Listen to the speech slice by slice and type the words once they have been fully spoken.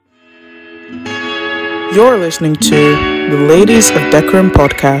You're listening to the Ladies of Decorum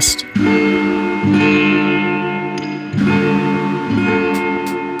podcast.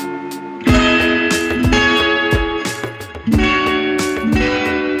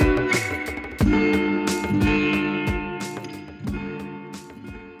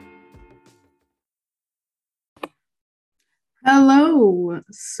 Hello.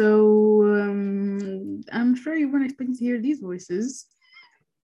 I'm sure you weren't expecting to hear these voices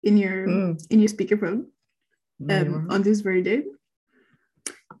in your speakerphone on this very day,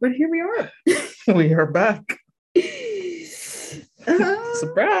 but here we are. We are back.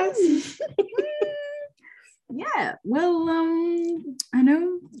 Surprise! Yeah. Well, I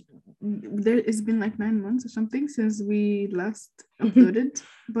know it's been like 9 months or something since we last uploaded,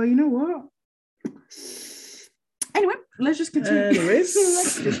 but you know what? Anyway, let's just continue. Anyways,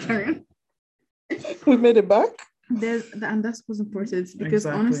 Let's just carry on. We made it back. And that's what's important because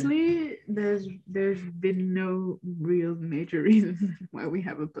Exactly. honestly, there's been no real major reason why we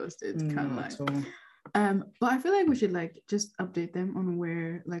haven't posted. Can't lie. But I feel like we should just update them on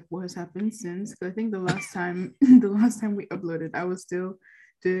where what has happened since. Because I think the last time we uploaded, I was still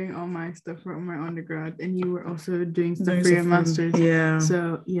doing all my stuff for my undergrad, and you were also doing stuff for your masters. Yeah.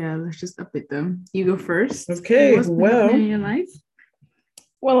 So yeah, let's just update them. You go first. Okay. What's been happening in your life?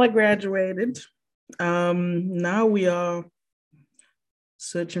 Well, I graduated. Now we are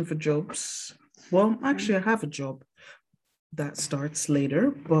searching for jobs. Well, actually, I have a job that starts later,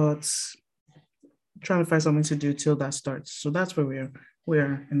 but trying to find something to do till that starts. So that's where we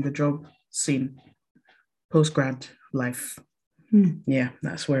are in the job scene, post-grad life. Yeah,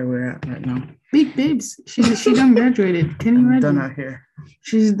 that's where we're at right now. Big babes. She done graduated. Can you imagine? Done out here.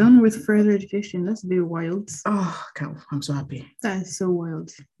 She's done with further education. That's a bit wild. Oh, I'm so happy. That is so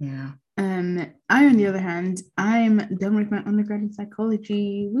wild. Yeah. I, on the other hand, I'm done with my undergrad in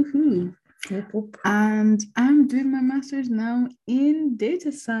psychology. Woohoo! Whoop, whoop. And I'm doing my master's now in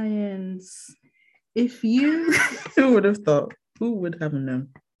data science. If you Who would have thought? Who would have known?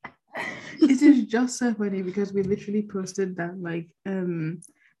 It is just so funny because we literally posted that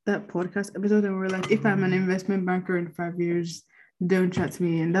that podcast episode, and we're like, if I'm an investment banker in 5 years, don't chat to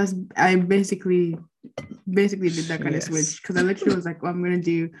me. And I basically did that kind of switch because I literally was like, I'm gonna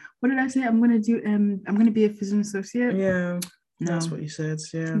do, what did I say? I'm gonna be a physician associate. Yeah. No. That's what you said.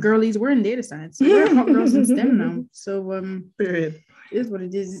 Yeah. Girlies, we're in data science. We're hot girls in STEM now. So period. It is what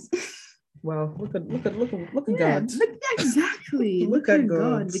it is. Well, look at God. Exactly. look at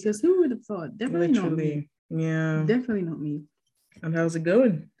God. Because who would have thought? Definitely literally. Not me. Yeah. Definitely not me. And how's it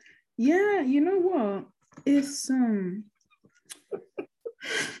going? Yeah, you know what? It's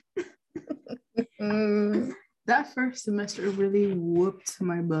that first semester really whooped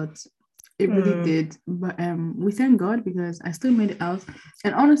my butt. It really did. But we thank God because I still made it out.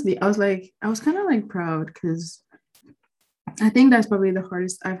 And honestly, I was kind of proud because I think that's probably the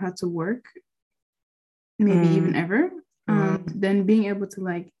hardest I've had to work, maybe even ever. Then being able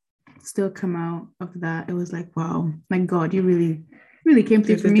to still come out of that, it was wow, God, you really came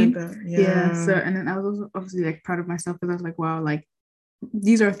through for me. Yeah. So, and then I was also obviously proud of myself because I was wow,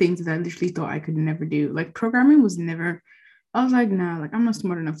 these are things that I literally thought I could never do. Programming was never. I was nah, I'm not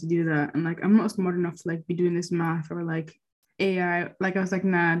smart enough to do that, and I'm not smart enough to be doing this math or AI. I was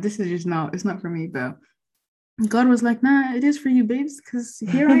nah, this is just not. It's not for me, but God was nah, it is for you, babes, because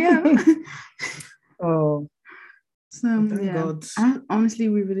here I am. Oh. So yeah, God. Honestly,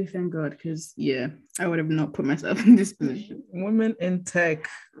 we really thank God because I would have not put myself in this position. Women in tech,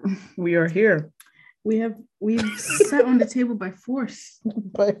 we are here. We've sat on the table by force.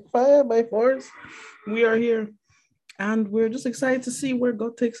 By fire, by force. We are here. And we're just excited to see where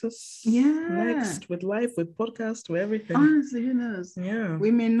God takes us next with life, with podcast, with everything. Honestly, who knows? Yeah.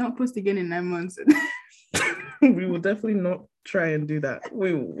 We may not post again in 9 months. We will definitely not try and do that.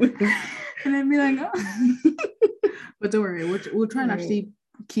 We will. And then be oh. But don't worry, we'll try and actually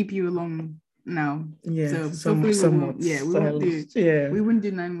keep you along now. Yeah. So hopefully we wouldn't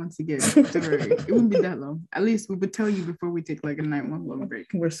do 9 months again. Don't worry. It wouldn't be that long. At least we would tell you before we take a 9-month long break.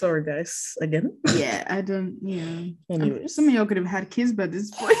 We're sorry, guys. Again. Yeah, I don't. Yeah. Anyways. Some of y'all could have had kids by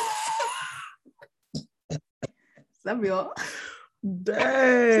this point. Some of y'all.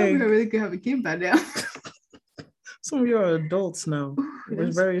 Dang. Some of y'all really could have a kid by now. Some of you are adults now.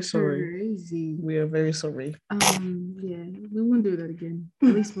 We're very sorry. Crazy. We are very sorry. Yeah, we won't do that again. At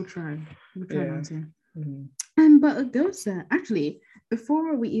least we'll try. We'll try not to. But Adosa, actually,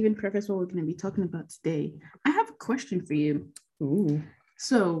 before we even preface what we're going to be talking about today, I have a question for you. Ooh.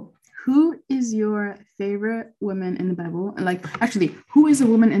 So, who is your favorite woman in the Bible? And actually, who is a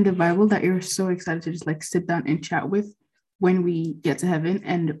woman in the Bible that you're so excited to just sit down and chat with? when we get to heaven,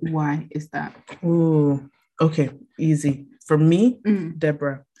 and why is that? Oh, okay, easy. For me,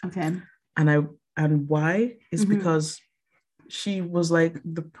 Deborah. Okay. And why is Mm-hmm. because she was like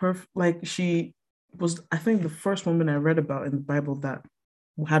she was, I think, the first woman I read about in the Bible that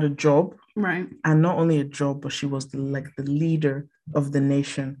had a job. Right. And not only a job, but she was the leader of the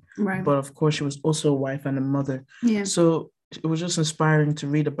nation. Right. But of course, she was also a wife and a mother. Yeah. So it was just inspiring to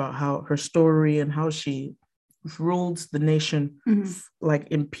read about how her story and how she ruled the nation like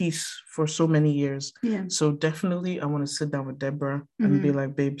in peace for so many years. Yeah. So definitely I want to sit down with Deborah and be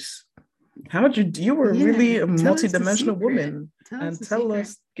like, babes, you were really a multi-dimensional woman. Tell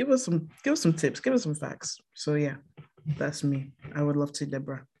us, give us some tips, give us some facts. So yeah, that's me. I would love to,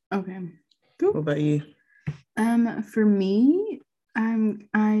 Deborah. Okay. Cool. What about you? For me,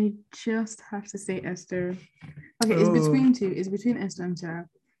 I just have to say Esther. Okay, it's between two. It's between Esther and Sarah.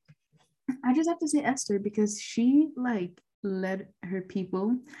 I just have to say Esther because she like led her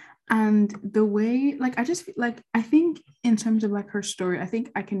people, and the way like I just like I think in terms of like her story, I think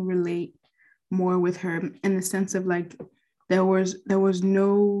I can relate more with her in the sense of like there was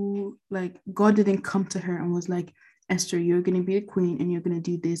no like God didn't come to her and was like, Esther, you're gonna be a queen and you're gonna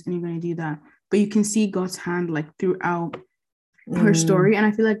do this and you're gonna do that. But you can see God's hand like throughout her story, and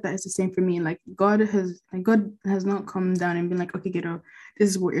I feel like that is the same for me. Like God has not come down and been like, okay, kiddo, this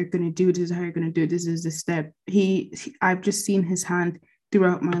is what you're gonna do, this is how you're gonna do it, this is the step. I've just seen his hand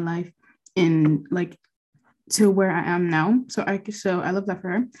throughout my life in like to where I am now. So I love that for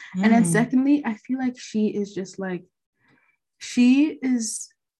her. And then secondly, I feel like she is just like she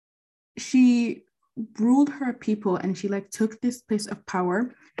ruled her people and she like took this place of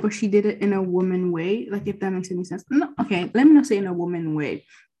power, but she did it in a woman way, like if that makes any sense. No, okay, let me not say in a woman way.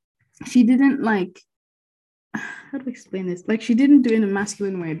 She didn't like, how do I explain this? Like she didn't do it in a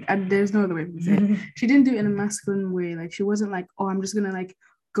masculine way. There's no other way to say it. She didn't do it in a masculine way. Like she wasn't like, oh, I'm just gonna like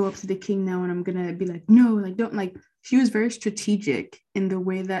go up to the king now and I'm gonna be like, no, like don't. Like she was very strategic in the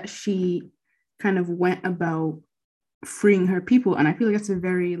way that she kind of went about freeing her people, and I feel like that's a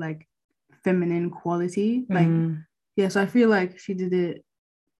very like feminine quality. Like yeah, so I feel like she did it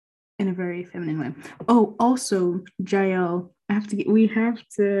in a very feminine way. Oh, also Jael, we have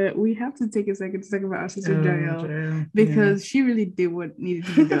to take a second to talk about our sister Jael, because she really did what needed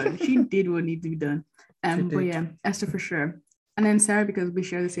to be done. She did what needed to be done. But yeah, Esther for sure. And then Sarah, because we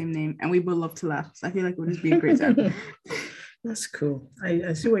share the same name and we both love to laugh. So I feel like it would just be a great time. That's cool.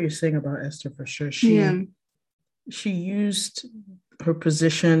 I see what you're saying about Esther for sure. She used her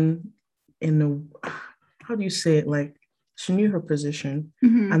position in a, how do you say it? Like she knew her position,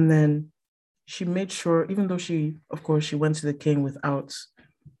 and then she made sure, even though she went to the king without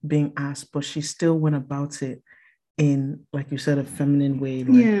being asked, but she still went about it in, like you said, a feminine way.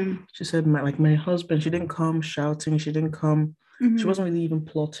 Like she said, my husband, she didn't come shouting, she didn't come, she wasn't really even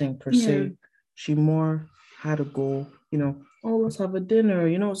plotting per se. She more had a goal, oh, let's have a dinner,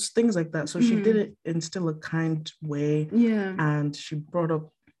 things like that. So she did it in still a kind way. And she brought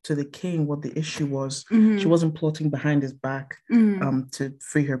up to the king what the issue was. She wasn't plotting behind his back to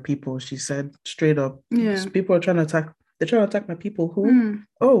free her people. She said straight up, people are trying to attack my people. Who?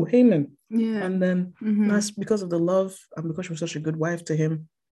 Oh, Haman. And then that's because of the love, and because she was such a good wife to him,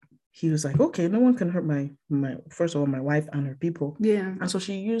 he was like, okay, no one can hurt my first of all, my wife and her people. And so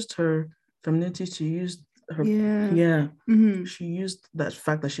she used her femininity to use her she used that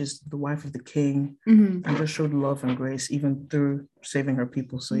fact that she's the wife of the king and just showed love and grace even through saving her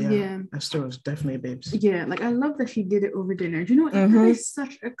people. So Esther was definitely babes. Like I love that she did it over dinner. Do you know what? That is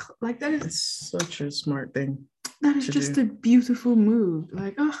such a such a smart thing. That is just a beautiful move.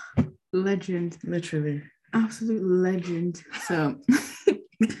 Like, oh, legend. Literally. Absolute legend. So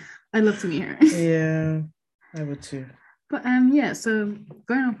I'd love to meet her. Yeah, I would too. But so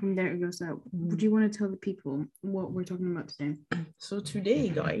going on from there, it goes out. Would you want to tell the people what we're talking about today? So today,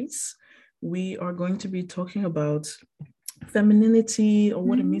 guys, we are going to be talking about femininity, or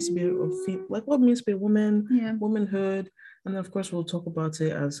what it means to be what it means to be a woman, womanhood, and then of course we'll talk about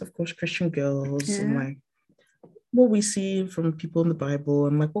it as, of course, Christian girls and like what we see from people in the Bible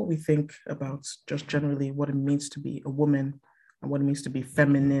and like what we think about just generally what it means to be a woman and what it means to be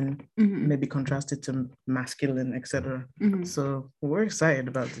feminine, maybe contrasted to masculine, etc. So we're excited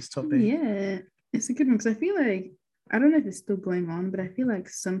about this topic. Yeah, it's a good one because I feel like, I don't know if it's still going on, but I feel like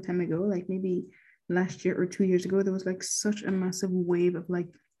some time ago, like maybe last year or 2 years ago, there was like such a massive wave of like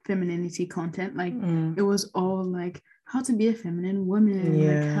femininity content. Like it was all like how to be a feminine woman,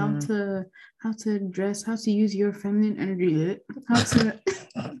 like how to dress, how to use your feminine energy, how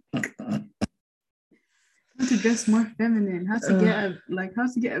how to dress more feminine, how to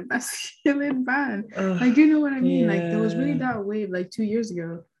get a masculine band. Like, do you know what I mean? Like, there was really that wave like 2 years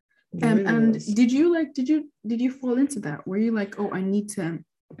ago. Really And was. did you fall into that? Were you like, oh, I need to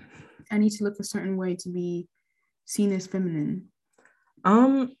look a certain way to be seen as feminine?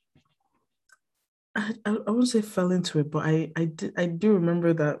 I wouldn't say fell into it, but I do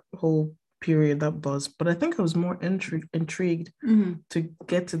remember that whole period, that buzz. But I think I was more intrigued to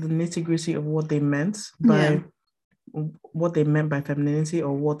get to the nitty-gritty of what they meant by femininity,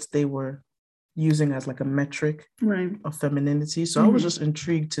 or what they were using as like a metric of femininity. So I was just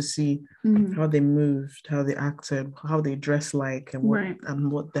intrigued to see how they moved, how they acted, how they dressed like,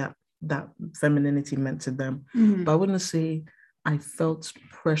 and what that femininity meant to them. But I wouldn't say I felt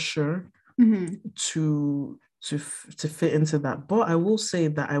pressure to fit into that. But I will say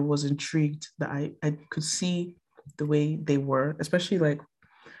that I was intrigued that I could see the way they were, especially like,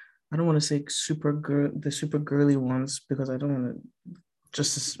 I don't want to say the super girly ones, because I don't want to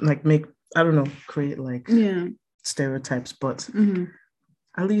just like create like stereotypes, but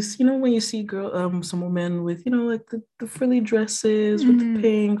at least, when you see some women with, like the frilly dresses with the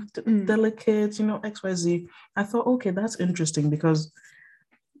pink, delicate, XYZ, I thought, okay, that's interesting, because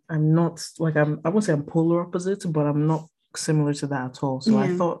I'm not like, I won't say I'm polar opposite, but I'm not similar to that at all. So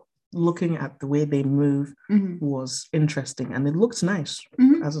I thought looking at the way they move was interesting, and it looked nice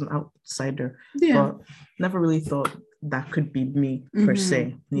as an outsider, but never really thought that could be me per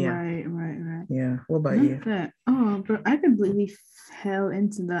se. Right. Yeah. What about you? Oh, but I completely fell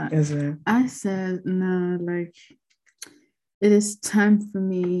into that. Is it? I said, no, like, it is time for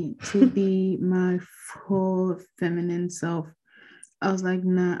me to be my full feminine self. I was like,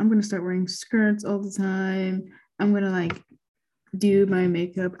 nah, I'm gonna start wearing skirts all the time. I'm gonna like do my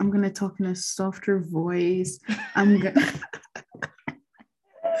makeup. I'm gonna talk in a softer voice. I'm gonna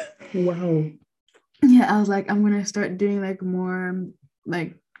Wow. Yeah, I was like, I'm gonna start doing like more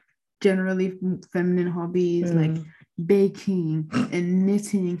like generally feminine hobbies, like baking and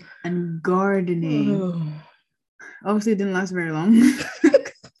knitting and gardening. Obviously, it didn't last very long.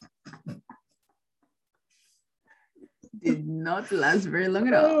 Did not last very long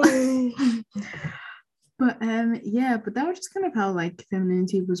at all. But but that was just kind of how like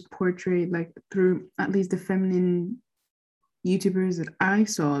femininity was portrayed, like through at least the feminine YouTubers that I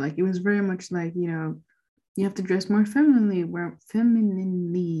saw. Like, it was very much like, you have to dress more femininely,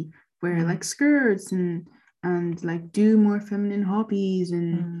 wear like skirts and like do more feminine hobbies,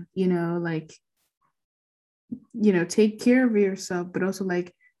 and like take care of yourself, but also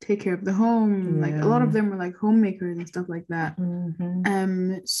like take care of the home. Like, a lot of them were like homemakers and stuff like that.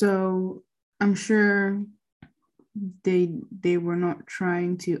 So I'm sure they were not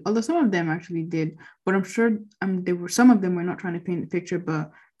trying to, although some of them actually did, but I'm sure some of them were not trying to paint the picture.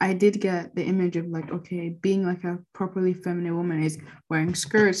 But I did get the image of like, okay, being like a properly feminine woman is wearing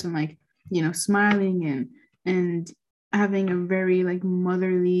skirts and like, smiling and having a very like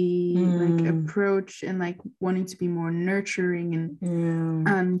motherly like approach, and like wanting to be more nurturing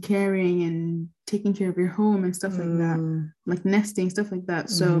and caring and taking care of your home and stuff like that, like nesting, stuff like that.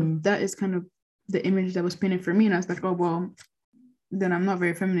 So that is kind of the image that was painted for me, and I was like, oh well, then I'm not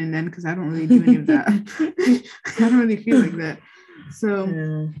very feminine then, because I don't really do any of that. I don't really feel like that. So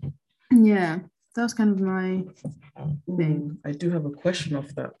yeah, that was kind of my thing. I do have a question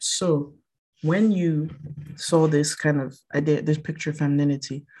of that. So when you saw this kind of idea, this picture of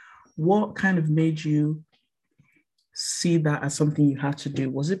femininity, what kind of made you see that as something you had to do?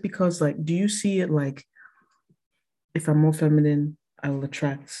 Was it because, like, do you see it like, if I'm more feminine, I will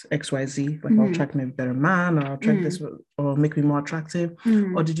attract XYZ, like I'll attract maybe a better man, or I'll attract this, or make me more attractive?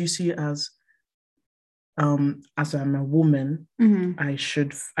 Or did you see it as I'm a woman, I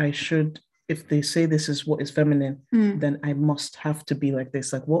should, if they say this is what is feminine, then I must have to be like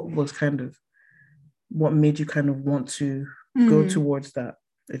this? Like, what made you kind of want to go towards that,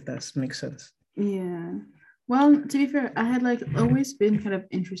 if that makes sense? Yeah. Well, to be fair, I had like always been kind of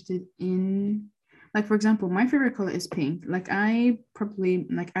interested in, like, for example, my favorite color is pink. Like, I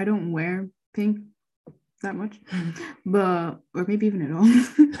don't wear pink that much, or maybe even at all.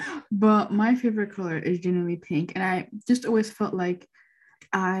 But my favorite color is generally pink, and I just always felt like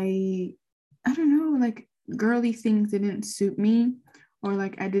I don't know, like, girly things didn't suit me, or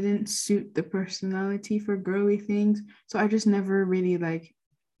like I didn't suit the personality for girly things. So I just never really like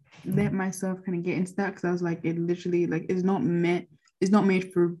let myself kind of get into that, because I was like, it literally like it's not made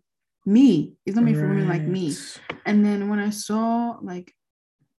for me. It's not made for women like me. And then when I saw like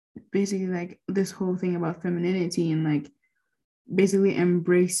basically like this whole thing about femininity and like basically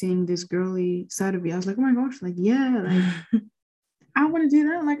embracing this girly side of me, I was like, oh my gosh, like, yeah, like I want to do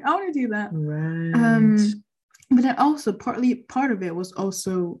that. Like, I want to do that. Right. But then also part of it was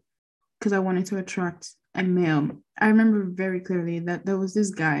also because I wanted to attract a male. I remember very clearly that there was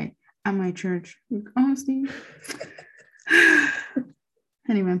this guy at my church. Honestly.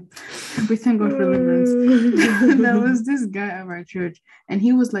 Anyway, we thank God for deliverance. There was this guy at our church, and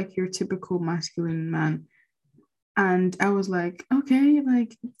he was like your typical masculine man. And I was like, okay,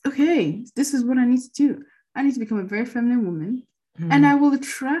 this is what I need to do. I need to become a very feminine woman, and I will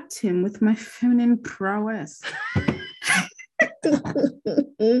attract him with my feminine prowess.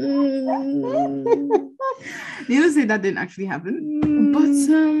 Needless to say, that didn't actually happen.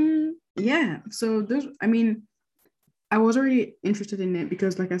 But yeah, so I was already interested in it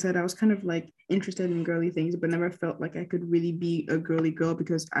because, like I said, I was kind of like interested in girly things, but never felt like I could really be a girly girl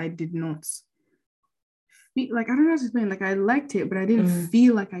because I did not feel like, I don't know how to explain. Like, I liked it, but I didn't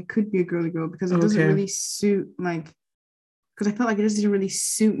feel like I could be a girly girl because it doesn't really suit, because I felt like it just didn't really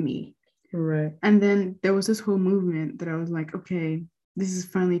suit me. Right. And then there was this whole movement that I was like, okay, this is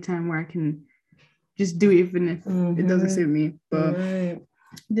finally time where I can just do it even if it doesn't suit me. But it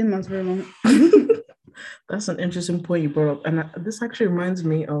didn't last very long. That's an interesting point you brought up. And this actually reminds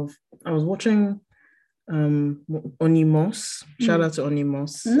me of, I was watching Oni Moss. Shout out to Oni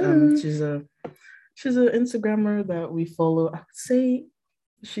Moss. She's an Instagrammer that we follow. I would say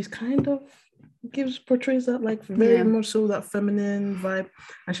she's kind of portrays that like very much so that feminine vibe.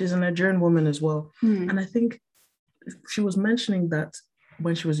 And she's a Nigerian woman as well. And I think she was mentioning that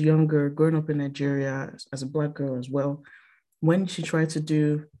when she was younger, growing up in Nigeria as a Black girl as well, when she tried to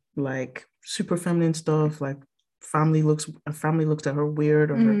do like super feminine stuff, like family looks at her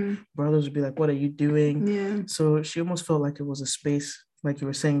weird, or her brothers would be like, what are you doing? Yeah. So she almost felt like it was a space, like you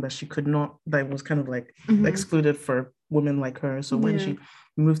were saying, that she could not, that was kind of like excluded for women like her. So when she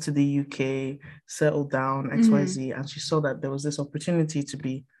moved to the UK, settled down, XYZ, and she saw that there was this opportunity to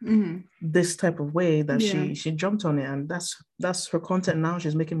be this type of way, that she jumped on it, and that's her content now.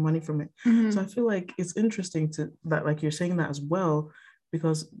 She's making money from it. So I feel like it's interesting to that, like you're saying that as well,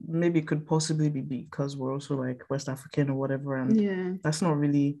 because maybe it could possibly be because we're also like West African or whatever, and that's not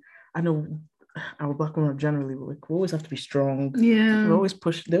really, I know our Black women generally, we always have to be strong. They're always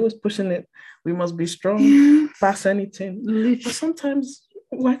pushing it. We must be strong, pass anything. But sometimes,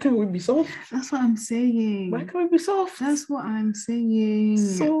 why can't we be soft? That's what I'm saying. Why can't we be soft? That's what I'm saying.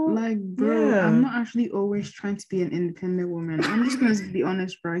 So, like, bro, I'm not actually always trying to be an independent woman. I'm just gonna be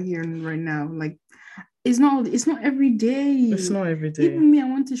honest right here and right now. Like, it's not every day. It's not every day. Even me, I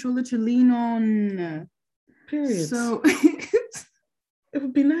want a shoulder to lean on. Period. So it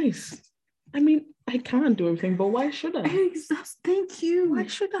would be nice. I mean, I can't do everything, but why should I? Thank you. Why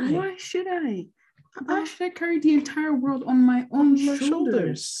should I? Why should I? Why should I carry the entire world on my own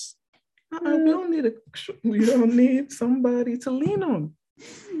shoulders? We don't need somebody to lean on.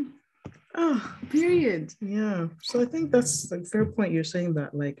 Period. Yeah. So I think that's a fair point. You're saying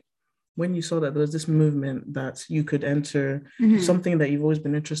that, like, when you saw that there was this movement that you could enter something that you've always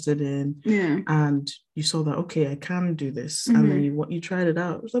been interested in, and you saw that, okay, I can do this, and then you tried it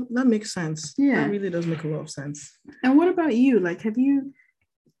out. So that makes sense. That really does make a lot of sense. And what about you? Like, have you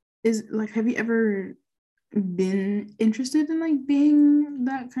ever been interested in like being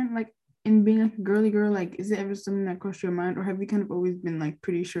that kind of like in being like a girly girl? Like, is it ever something that crossed your mind, or have you kind of always been like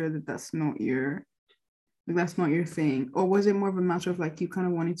pretty sure that that's not your thing? Or was it more of a matter of like you kind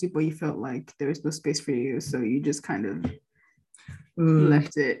of wanted to, but you felt like there was no space for you, so you just kind of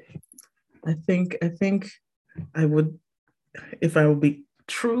left it? I think I would, if I would be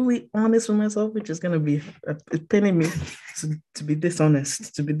truly honest with myself, which is going to be pinning me to be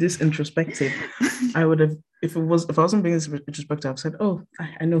dishonest, to be this introspective, I would have, if I wasn't being this introspective, I've said, oh,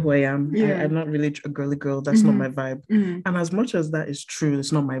 I know who I am. I'm not really a girly girl. That's not my vibe. And as much as that is true,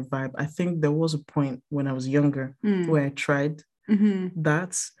 it's not my vibe. I think there was a point when I was younger where I tried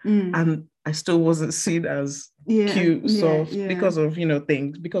that, and I still wasn't seen as cute, soft, because of,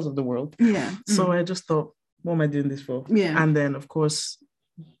 things, because of the world. So I just thought, what am I doing this for? And then, of course,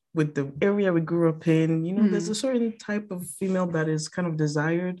 with the area we grew up in, there's a certain type of female that is kind of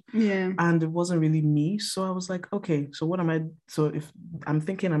desired. And it wasn't really me. So I was like, okay, so what am I? So if I'm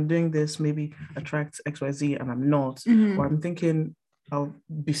thinking I'm doing this, maybe attract XYZ, and I'm not, or I'm thinking I'll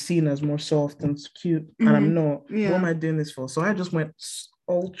be seen as more soft and cute, and I'm not. What am I doing this for? So I just went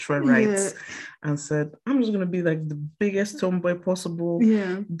ultra right and said, I'm just gonna be like the biggest tomboy possible.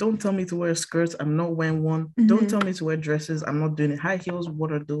 Don't tell me to wear skirts, I'm not wearing one. Don't tell me to wear dresses, I'm not doing it. High heels,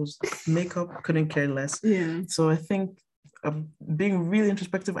 what are those? Makeup, couldn't care less. So I think being really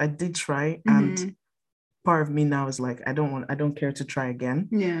introspective, I did try, and part of me now is like, I don't care to try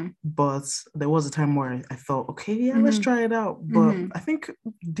again. But there was a time where I thought, okay, let's try it out. But I think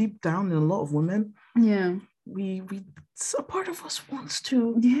deep down in a lot of women, we a part of us wants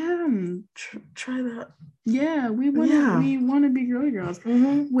to try that. Yeah, we want to be girly girls.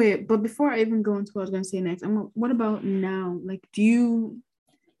 Mm-hmm. Wait, but before I even go into what I was going to say next, what about now? Like,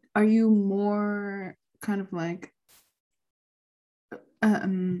 are you more kind of like,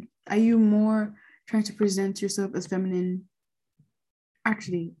 are you more trying to present yourself as feminine?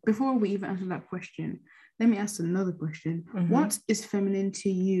 Actually, before we even answer that question, let me ask another question. Mm-hmm. What is feminine to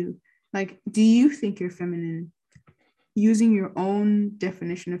you? Like, do you think you're feminine? Using your own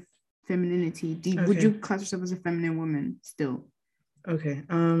definition of femininity, would you class yourself as a feminine woman still? Okay.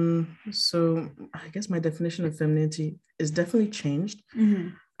 So I guess my definition of femininity is definitely changed.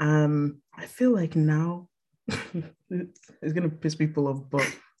 Mm-hmm. I feel like now it's gonna piss people off, but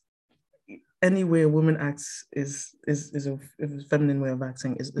any way a woman acts is a feminine way of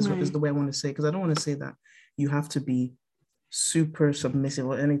acting is the way I want to say, because I don't want to say that you have to be super submissive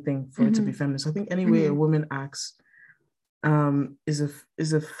or anything for it to be feminine. So I think any way a woman acts is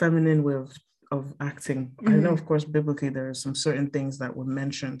a feminine way of acting. I know, of course, biblically there are some certain things that were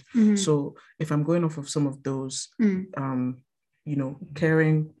mentioned. So if I'm going off of some of those,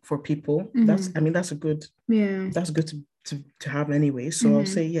 caring for people, that's a good to have anyway. So I'll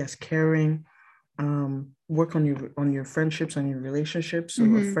say yes, caring, work on your friendships and your relationships. So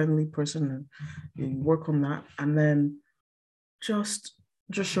a friendly person, and you work on that, and then just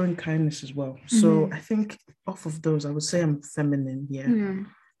showing kindness as well. So I think off of those, I would say I'm feminine.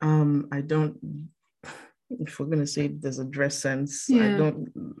 I don't, if we're gonna say there's a dress sense,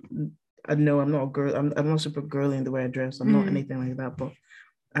 I know I'm not a girl. I'm not super girly in the way I dress. I'm not anything like that, but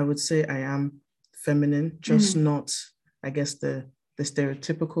I would say I am feminine, just not, I guess, the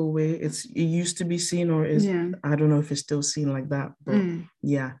stereotypical way it used to be seen, or is I don't know if it's still seen like that, but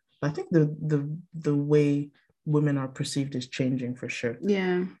I think the way women are perceived is changing for sure.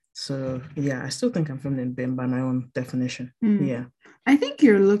 So I still think I'm feminine by my own definition. I think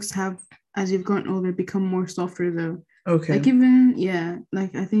your looks have, as you've gotten older, become more softer though. Okay. Like even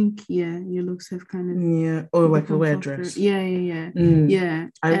like I think your looks have kind of like the way I dress.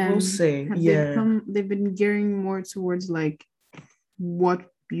 I will say they've been gearing more towards like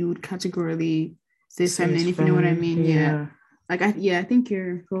what you would categorically say feminine, if you know what I mean. Like I think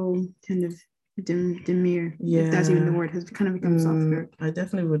your whole kind of demure, if that's even the word, has kind of become softer. I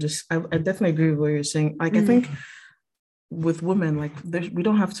definitely would I definitely agree with what you're saying. Like I think with women, like we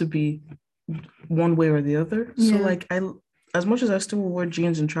don't have to be one way or the other. So like as much as I still will wear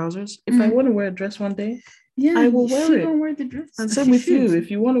jeans and trousers, if I want to wear a dress one day, I will wear it. Wear the dress. And same with you. If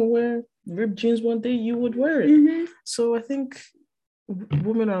you want to wear ripped jeans one day, you would wear it. So I think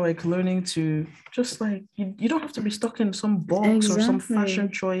women are like learning to just like you don't have to be stuck in some box or some fashion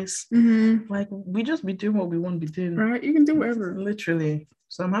choice. Like we just be doing what we want to be doing. Right, you can do whatever. Literally.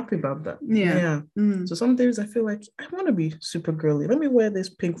 So I'm happy about that. So some days I feel like I want to be super girly. Let me wear this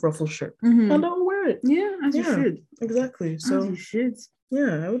pink ruffle shirt. And I'll wear it. As you should. Exactly. So as you should.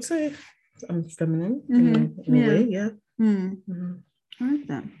 I would say I'm feminine in a way. I like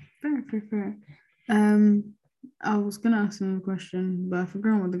that. Fair. I was gonna ask another question, but I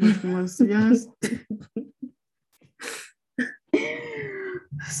forgot what the question was, to be honest.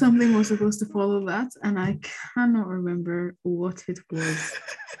 Something was supposed to follow that, and I cannot remember what it was.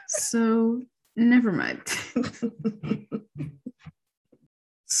 So never mind.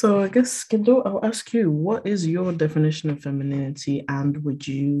 So I guess, Kendo, I'll ask you, what is your definition of femininity, and would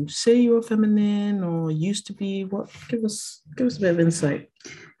you say you're feminine or used to be? What? Give us a bit of insight.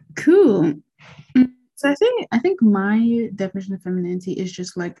 Cool. So I think my definition of femininity is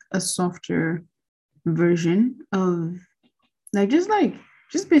just like a softer version of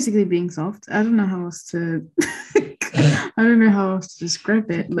just basically being soft. I don't know how else to describe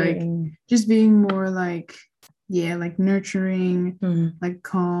it. Like just being more like like nurturing, like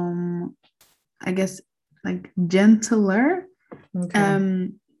calm, I guess like gentler.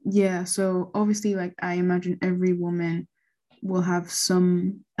 So obviously like I imagine every woman will have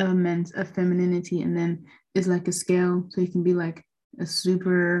some element of femininity, and then it's like a scale, so you can be like a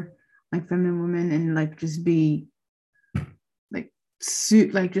super like feminine woman and like just be like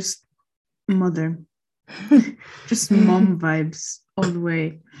like just mother just mom vibes all the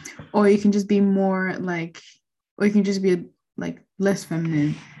way, or you can just be more like, or you can just be like less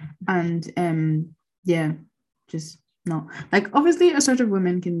feminine and just not like, obviously assertive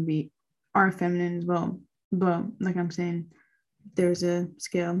women are feminine as well, but like I'm saying, there's a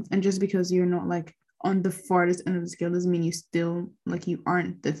scale, and just because you're not like on the farthest end of the scale doesn't mean you still like you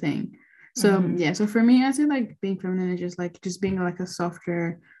aren't the thing. So so for me, I say like being feminine is just being like a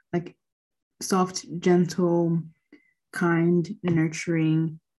softer, like soft, gentle, kind,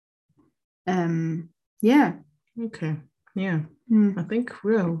 nurturing Yeah. Okay. Yeah. Mm. I think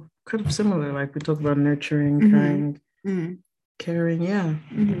we're kind of similar. Like we talk about nurturing, Mm-hmm. kind, caring. Yeah.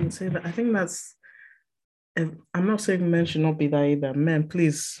 I Mm-hmm. would say that. I think that's. I'm not saying men should not be that either. Men,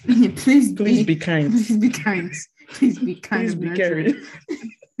 please, Please please be kind. Please be kind. Please be kind Please and be nurturing. caring.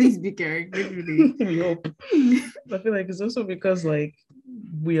 Please be caring. Literally. We hope. I feel like it's also because like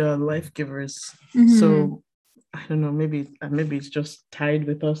we are life givers. Mm-hmm. So I don't know, maybe it's just tied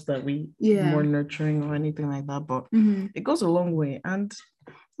with us that we more nurturing or anything like that. But it goes a long way. And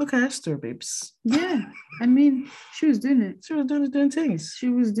look at Esther, babes. Yeah. I mean, she was doing it. She was doing things. She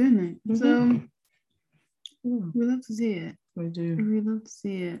was doing it. Mm-hmm. So we love to see it. We do. We love to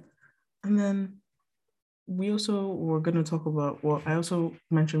see it. And then we also were going to talk about, well, I also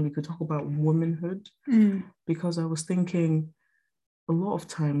mentioned we could talk about womanhood because I was thinking a lot of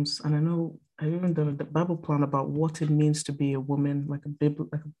times, and I know I even done a Bible plan about what it means to be a woman, like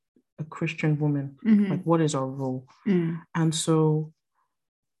a Christian woman, like what is our role? And so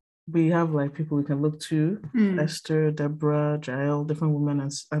we have like people we can look to, Esther, Deborah, Jael, different women,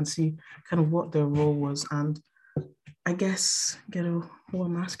 and see kind of what their role was. And I guess, what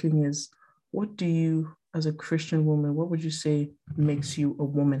I'm asking is, what do you, as a Christian woman, what would you say makes you a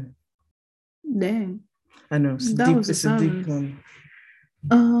woman? Dang. I know, it's a deep one.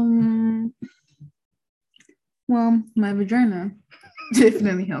 Well, my vagina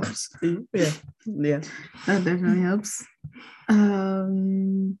definitely helps. Yeah. That definitely helps.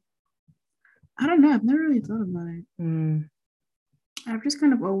 I don't know. I've never really thought about it. I've just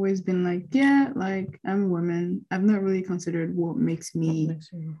kind of always been like, yeah, like I'm a woman. I've not really considered what makes me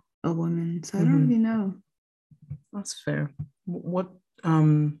a woman. So I don't really know. That's fair. What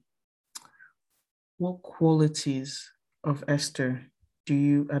qualities of Esther do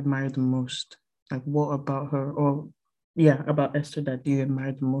you admire the most? Like what about her, or about Esther that you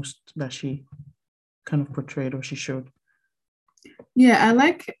admire the most that she kind of portrayed or she showed? Yeah, I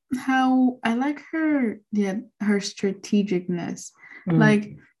like her, her strategicness.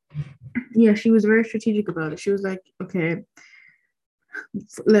 Like, yeah, she was very strategic about it. She was like, okay,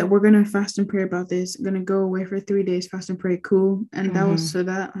 we're gonna fast and pray about this. I'm gonna go away for 3 days, fast and pray, cool. And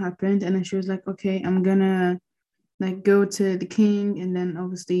that happened. And then she was like, okay, I'm gonna like go to the king, and then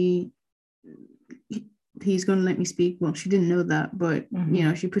obviously he's gonna let me speak. Well, she didn't know that, but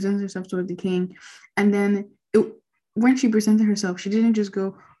she presents herself toward the king, and then when she presented herself, she didn't just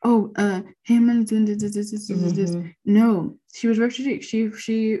go, "Oh, Haman doing this." No, she was very strategic.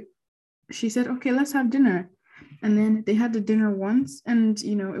 She said, "Okay, let's have dinner," and then they had the dinner once, and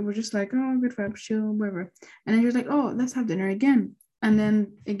it was just like, "Oh, good vibe, chill, whatever." And then she was like, "Oh, let's have dinner again," and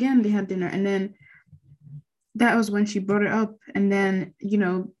then again they had dinner, and then that was when she brought it up, and then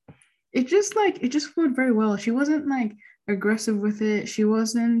it just flowed very well. She wasn't like aggressive with it. She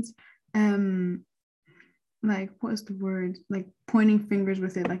wasn't like, what is the word, like pointing fingers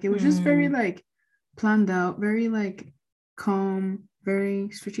with it. Like it was just very like planned out, very like calm,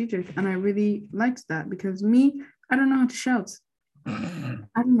 very strategic, and I really liked that because I don't know how to shout.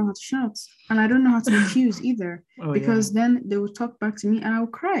 I don't know how to shout, and I don't know how to accuse either, because then they would talk back to me and I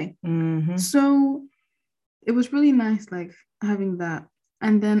would cry. So it was really nice, like having that.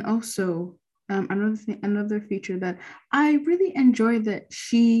 And then also another feature that I really enjoyed, that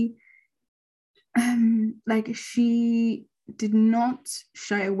she she did not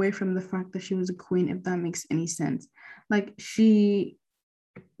shy away from the fact that she was a queen, if that makes any sense. Like she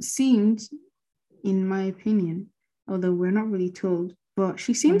seemed, in my opinion, although we're not really told, but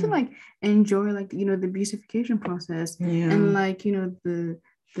she seemed to like enjoy like the beautification process, and like the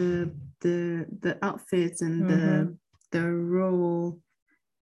outfits and the role,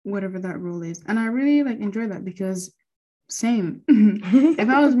 whatever that role is. And I really like enjoy that, because same. If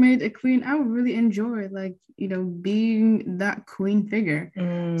I was made a queen, I would really enjoy like being that queen figure.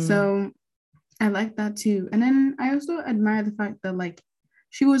 So I like that too. And then I also admire the fact that like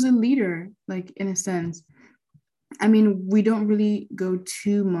she was a leader, like in a sense. I mean, we don't really go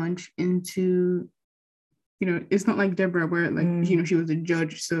too much into, it's not like Deborah where like she was a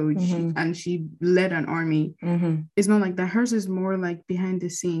judge, so she led an army. It's not like that. Hers is more like behind the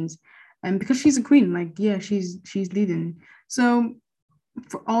scenes, and because she's a queen, like she's leading. So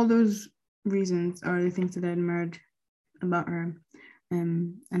for all those reasons are the things that I admired about her,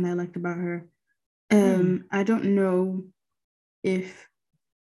 and I liked about her. I don't know if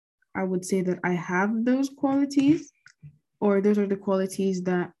I would say that I have those qualities, or those are the qualities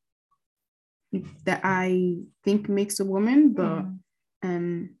that I think makes a woman, but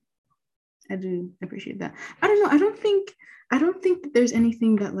I do appreciate that. I don't know. I don't think that there's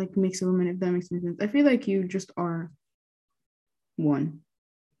anything that like makes a woman, if that makes any sense. I feel like you just are one.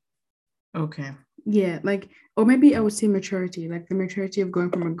 Okay. Yeah, like, or maybe I would say maturity, like the maturity of going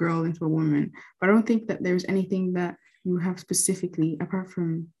from a girl into a woman. But I don't think that there's anything that you have specifically, apart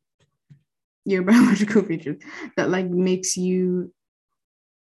from your biological features, that like makes you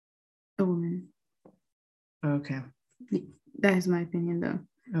a woman. Okay. That is my opinion, though.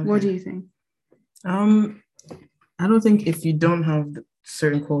 Okay. What do you think? I don't think if you don't have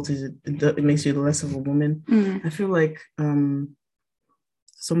certain qualities, it makes you less of a woman. I feel like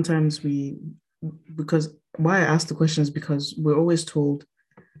sometimes because why I ask the question is because we're always told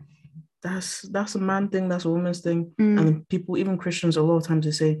that's a man thing, that's a woman's thing. And people, even Christians, a lot of times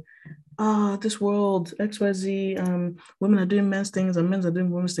they say, this world, XYZ, women are doing men's things and men are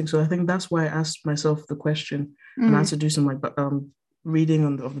doing women's things. So I think that's why I asked myself the question and I had to do some like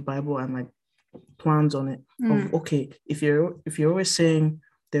reading of the Bible and like plans on it of okay, if you're always saying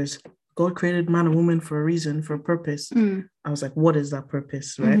there's God created man and woman for a reason, for a purpose, I was like, what is that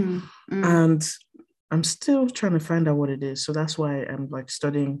purpose, right? And I'm still trying to find out what it is. So that's why I'm like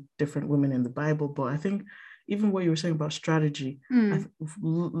studying different women in the Bible. But I think even what you were saying about strategy,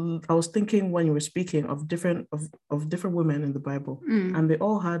 I was thinking when you were speaking of different women in the Bible, and they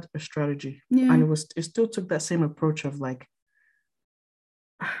all had a strategy, and it still took that same approach of like,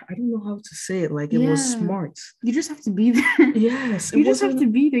 I don't know how to say it. Like it was smart. You just have to be there. Yes, you just have to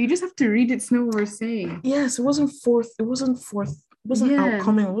be there. You just have to read it to know what we're saying. Yes, it wasn't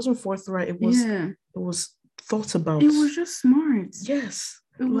outcoming. It wasn't forthright. It was thought about. It was just smart. Yes.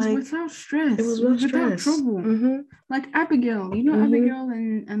 It was like, without stress. It was without trouble. Like Abigail, Abigail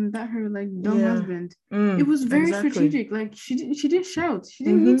and that her like dumb husband. It was very strategic. Like she didn't shout. She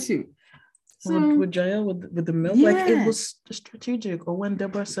didn't need to. So, with Jael with the milk, like it was strategic. Or when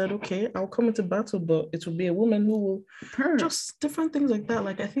Deborah said, "Okay, I'll come into battle, but it will be a woman who will," just different things like that.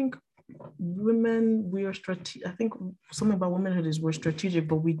 Like I think women, we are strategic. I think something about womanhood is we're strategic,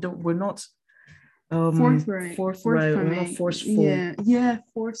 but we're not forthright. We're not forceful.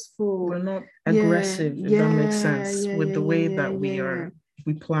 Forceful. We're not aggressive, if that makes sense, with the way that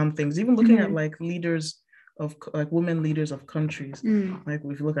we plan things. Even looking at like leaders of like women leaders of countries, like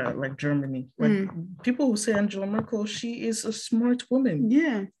if you look at like Germany, like people who say Angela Merkel, she is a smart woman.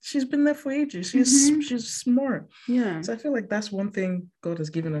 Yeah, she's been there for ages. She's smart. Yeah. So I feel like that's one thing God has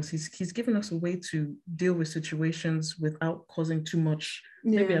given us. He's given us a way to deal with situations without causing too much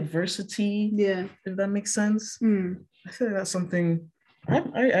maybe adversity. Yeah, if that makes sense. I feel like that's something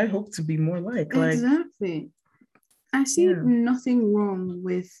I hope to be more like. Exactly. I see nothing wrong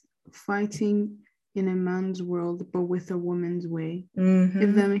with fighting in a man's world, but with a woman's way.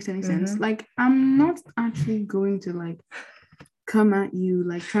 If that makes any sense. Like, I'm not actually going to like come at you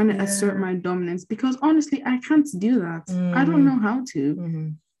like trying to assert my dominance, because honestly, I can't do that. I don't know how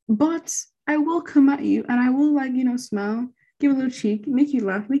to. But I will come at you and I will like, smile, give a little cheek, make you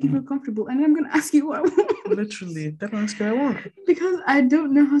laugh, make you feel comfortable, and I'm gonna ask you what I want. Literally, that's what I want. Because I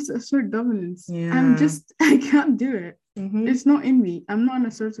don't know how to assert dominance. I can't do it. It's not in me. I'm not an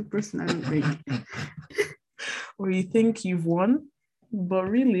assertive person, I don't think. Or you think you've won, but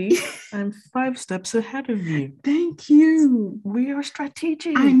really, I'm 5 steps ahead of you. Thank you. We are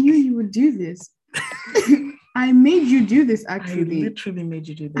strategic. I knew you would do this. I made you do this, actually. I literally made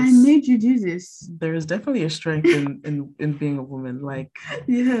you do this. I made you do this. There is definitely a strength in being a woman. Like,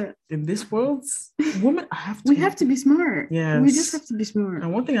 in this world, women we have to be smart. Yes. We just have to be smart.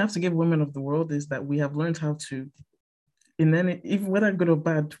 And one thing I have to give women of the world is that we have learned how to, even whether good or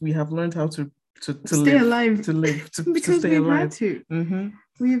bad, we have learned how to stay alive. Because stay we've alive. Had to.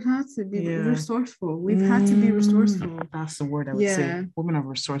 We've had to be resourceful. We've had to be resourceful. That's the word I would say. Women are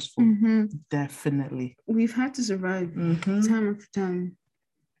resourceful. Definitely. We've had to survive time after time.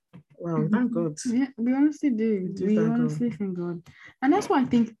 Wow, thank God. Yeah, we honestly do. We honestly thank God. And that's why I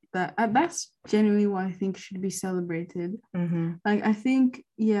think that's genuinely why I think should be celebrated. Like, I think,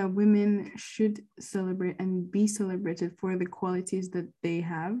 women should celebrate and be celebrated for the qualities that they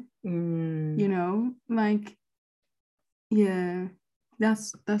have. Like,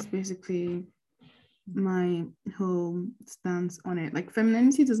 that's basically my whole stance on it. Like,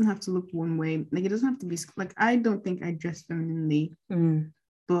 femininity doesn't have to look one way. Like, it doesn't have to be like, I don't think I dress femininely.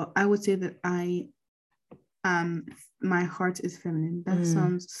 But I would say that my heart is feminine. That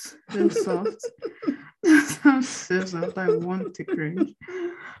sounds so soft. That sounds so soft. I want to cringe.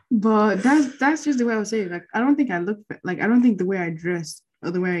 But that's just the way I would say it. Like, I don't think I look like, I don't think the way I dress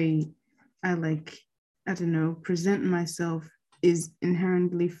or the way I like, I don't know, present myself is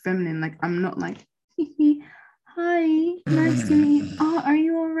inherently feminine. Like, I'm not like, hi, nice to meet you. Oh, are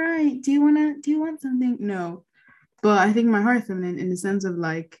you all right? Do you want something? No. But I think my heart is feminine in the sense of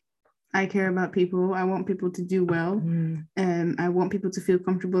like, I care about people. I want people to do well. I want people to feel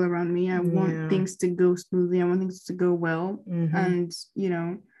comfortable around me. I want things to go smoothly. I want things to go well. And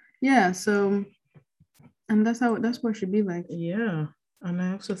yeah. So, and that's what it should be like. Yeah, and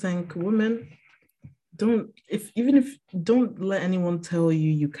I also think women don't let anyone tell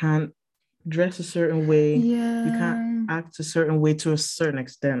you can't dress a certain way. Yeah. You can't act a certain way to a certain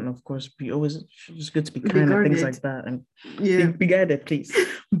extent. Of course, it's good to be kind and things like that, and be guided, please.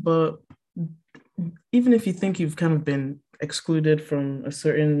 But even if you think you've kind of been excluded from a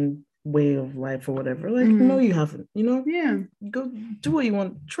certain way of life or whatever, like no, you haven't. Go do what you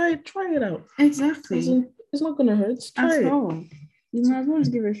want. Try it out. Exactly. It's not gonna hurt. Try at it. all. You might as well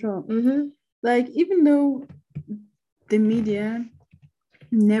just give it a shot. Like, even though the media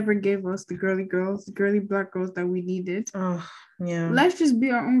never gave us the girly black girls that we needed. Let's just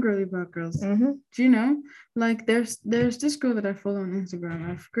be our own girly black girls. Do you know? Like, there's this girl that I follow on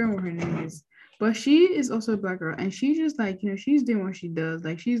Instagram. I forget what her name is, but she is also a black girl, and she just like, she's doing what she does.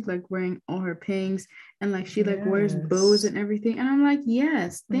 Like, she's like wearing all her pinks, and like she like wears bows and everything. And I'm like,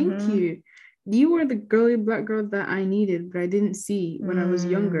 yes, thank you. You were the girly black girl that I needed, but I didn't see when I was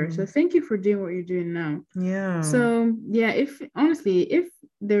younger. So thank you for doing what you're doing now. Yeah. So yeah, if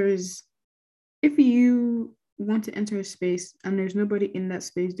you want to enter a space and there's nobody in that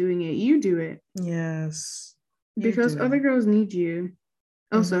space doing it, you do it. Yes. Because other girls need you.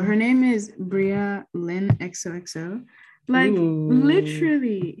 Also, her name is Bria Lynn XOXO. Like,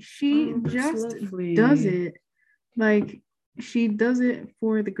 literally, she just does it. Like, she does it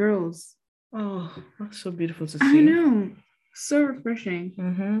for the girls. Oh, that's so beautiful to see. I know. So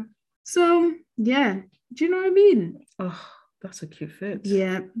refreshing. So, yeah. Do you know what I mean? Oh, that's a cute fit.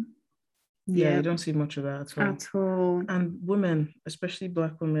 Yeah. Yeah, you don't see much of that at all. And women, especially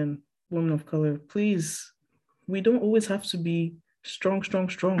Black women of color, please, we don't always have to be strong. At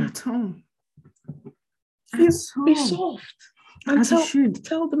all. Be soft. And as you should.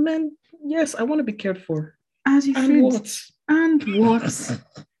 Tell the men, yes, I want to be cared for. As you should. And what?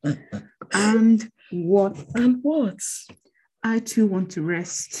 And what? I too want to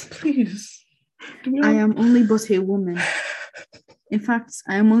rest. Please. I am only but a woman. In fact,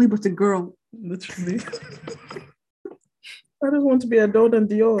 I am only but a girl. Literally. I just want to be adored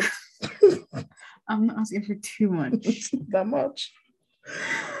and adored. I'm not asking for too much. That much.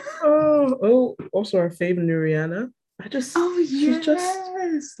 Oh, also our favorite Rihanna. She's just,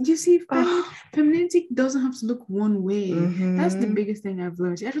 you see, femininity doesn't have to look one way. That's the biggest thing I've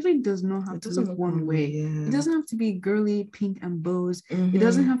learned. It actually does not have to look one way. It doesn't have to be girly, pink, and bows. It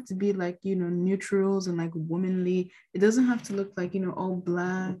doesn't have to be like, neutrals and like womanly. It doesn't have to look like, all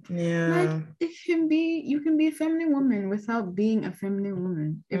black. Like, you can be a feminine woman without being a feminine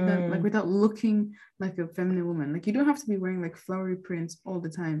woman. If that, like, without looking like a feminine woman. Like, you don't have to be wearing like flowery prints all the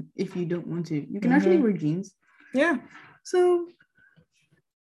time if you don't want to. You can actually wear jeans. Yeah. So,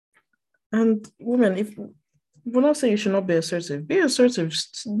 and women, if we're not saying you should not be assertive,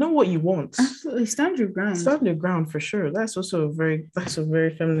 know what you want. Absolutely, stand your ground for sure. That's also a very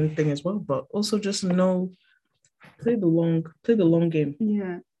feminine thing as well. But also just play the long game.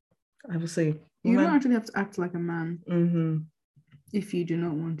 Yeah, I would say you don't actually have to act like a man if you do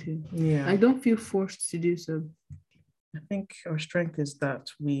not want to. Yeah, I don't feel forced to do so. I think our strength is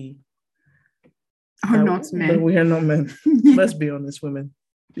that we are not men. That we are not men. Let's be honest, women.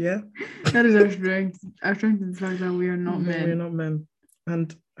 Yeah, that is our strength. Our strength is the fact that we are not men. We are not men,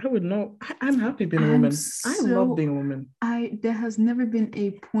 and I'm happy being a woman. I love being a woman. There has never been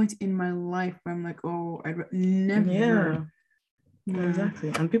a point in my life where I'm like, oh, I never. Yeah,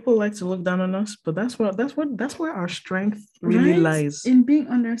 exactly. And people like to look down on us, but that's where our strength really lies, in being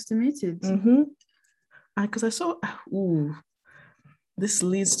underestimated. Because I saw, this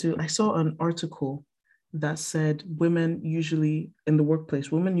leads to, I saw an article that said women usually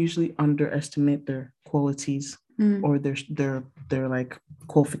underestimate their qualities or their like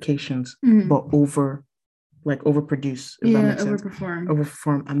qualifications, but overproduce. If that makes sense.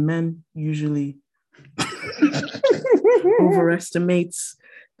 Overperform, and men usually overestimates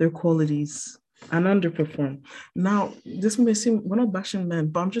their qualities and underperform. Now, this may seem, we're not bashing men,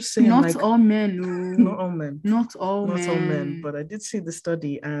 but I'm just saying, not all men. Not all men. Not all men. But I did see the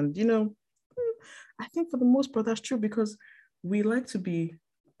study, and I think for the most part that's true, because we like to be.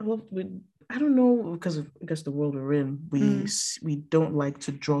 I don't know, because of, I guess, the world we're in, we don't like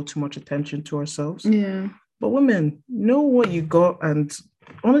to draw too much attention to ourselves. Yeah. But women, know what you got, and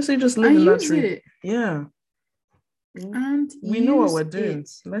honestly, just live in that dream. Yeah. And we know what we're doing.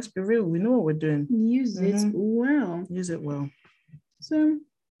 Let's be real. We know what we're doing. Use it well. Use it well. So,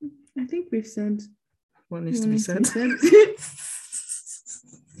 I think we've said what needs to be said.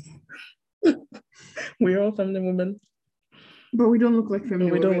 We're all feminine women. But we don't look like feminine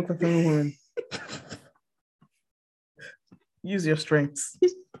We women. don't look like feminine women. Use your strengths.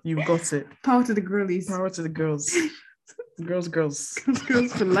 You've got it. Power to the girlies. Power to the girls. Girls. Girls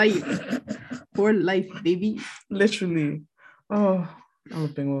for life. For life, baby. Literally. Oh, I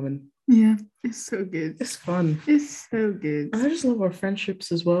love being a woman. Yeah, it's so good. It's fun. It's so good. I just love our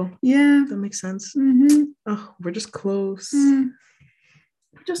friendships as well. Yeah. That makes sense. Mm-hmm. Oh, we're just close. Mm.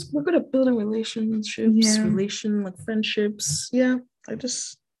 We're good at building relationships, Yeah. friendships. Yeah,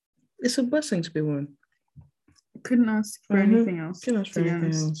 it's a blessing to be a woman. Couldn't ask for anything else. Couldn't ask for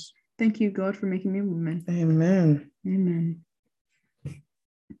anything else. Thank you, God, for making me a woman. Amen.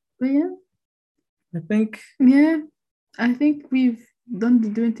 But yeah. I think we've done the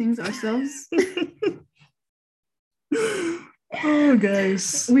doing things ourselves. Oh,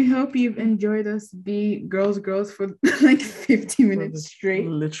 guys. We hope you've enjoyed us be girls for like 50 minutes straight.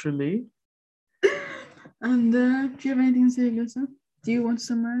 Literally. And do you have anything to say, Alyssa? Do you want to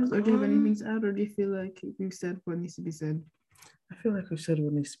summarize, or do you have anything to add, or do you feel like we've said what needs to be said? I feel like we've said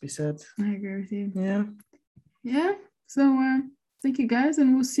what needs to be said. I agree with you. Yeah. Yeah. So thank you, guys,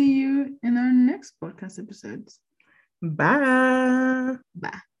 and we'll see you in our next podcast episodes. Bye.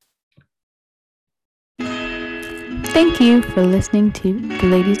 Thank you for listening to the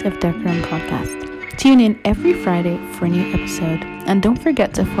Ladies of Decorum podcast. Tune in every Friday for a new episode. And don't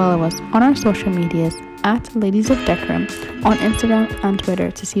forget to follow us on our social medias at Ladies of Decorum on Instagram and Twitter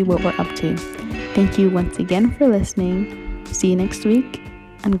to see what we're up to. Thank you once again for listening. See you next week,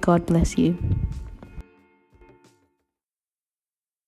 and God bless you.